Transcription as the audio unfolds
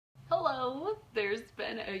Whoa, there's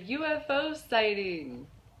been a UFO sighting.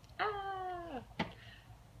 Ah.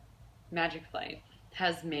 Magic Flight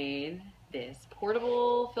has made this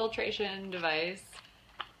portable filtration device.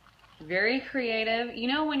 Very creative. You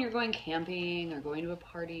know when you're going camping or going to a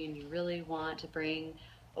party and you really want to bring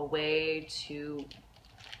a way to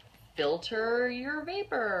filter your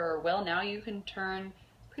vapor? Well, now you can turn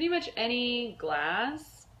pretty much any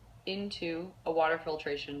glass into a water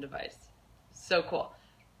filtration device. So cool.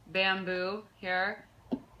 Bamboo here,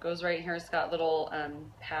 goes right here. It's got a little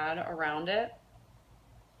pad around it.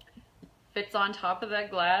 Fits on top of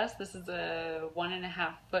that glass. This is a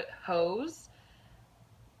 1.5 foot hose.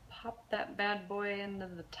 Pop that bad boy into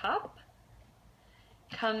the top.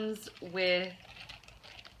 Comes with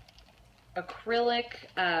acrylic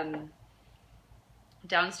down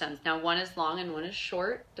stems. Now one is long and one is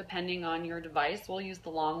short, depending on your device. We'll use the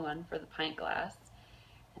long one for the pint glass.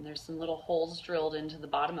 And there's some little holes drilled into the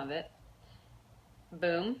bottom of it.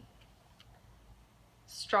 Boom.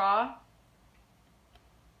 Straw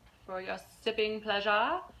for your sipping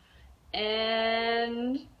pleasure.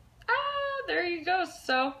 And there you go.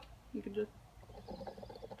 So you can just,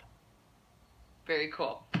 very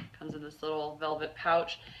cool. Comes in this little velvet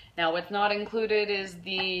pouch. Now what's not included is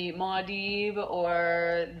the Maudib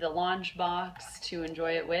or the launch box to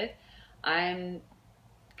enjoy it with. I'm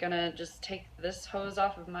gonna just take this hose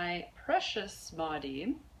off of my precious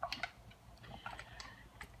Maudib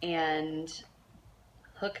and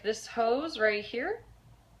hook this hose right here.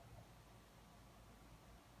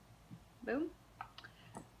 Boom.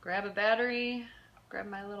 Grab a battery, grab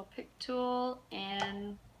my little pick tool,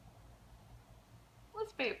 and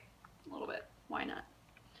let's vape a little bit. Why not?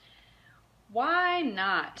 Why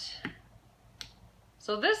not?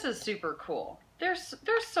 So this is super cool. They're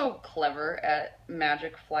so clever at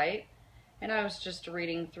Magic Flight, and I was just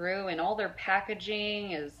reading through, and all their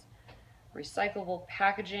packaging is recyclable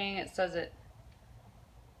packaging. It says it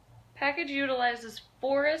package utilizes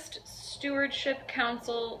Forest Stewardship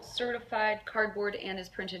Council certified cardboard and is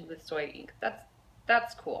printed with soy ink.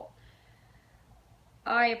 That's cool.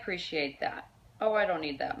 I appreciate that. Oh, I don't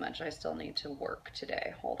need that much. I still need to work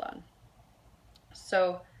today. Hold on.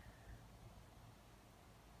 So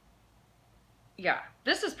yeah,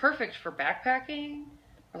 this is perfect for backpacking,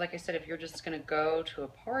 or like I said, if you're just gonna go to a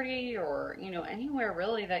party or, you know, anywhere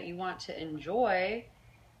really that you want to enjoy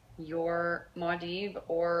your Maudib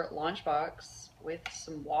or launch box with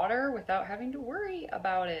some water without having to worry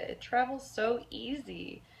about it. It travels so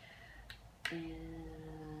easy.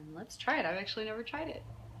 And let's try it. I've actually never tried it.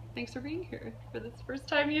 Thanks for being here for this first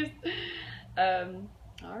time use. All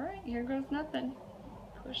right, here goes nothing.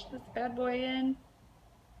 Push this bad boy in.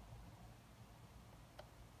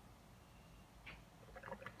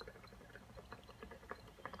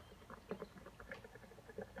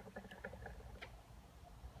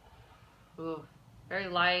 Ooh, very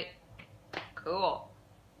light. Cool.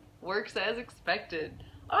 Works as expected.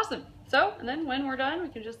 Awesome. So, and then when we're done, we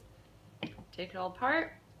can just take it all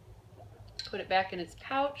apart, put it back in its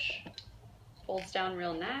pouch, folds down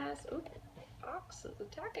real nice. Ooh, fox is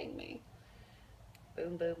attacking me.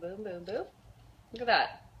 Boom, boom, boom, boom, boom. Look at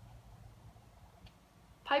that.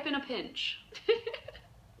 Pipe in a pinch.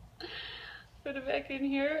 Put it back in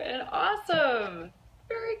here, and awesome.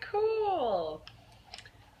 Very cool.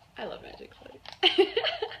 I love Magic Flight.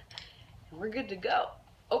 And we're good to go.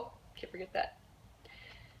 Oh, can't forget that.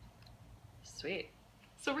 Sweet.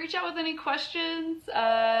 So reach out with any questions.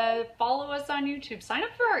 Follow us on YouTube. Sign up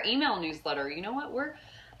for our email newsletter. You know what? We're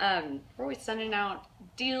always sending out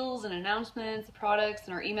deals and announcements, products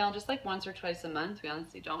in our email just like once or twice a month. We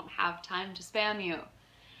honestly don't have time to spam you.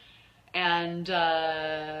 And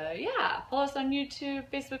yeah, follow us on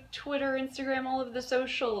YouTube, Facebook, Twitter, Instagram, all of the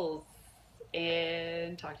socials.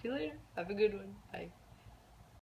 And talk to you later. Have a good one. Bye.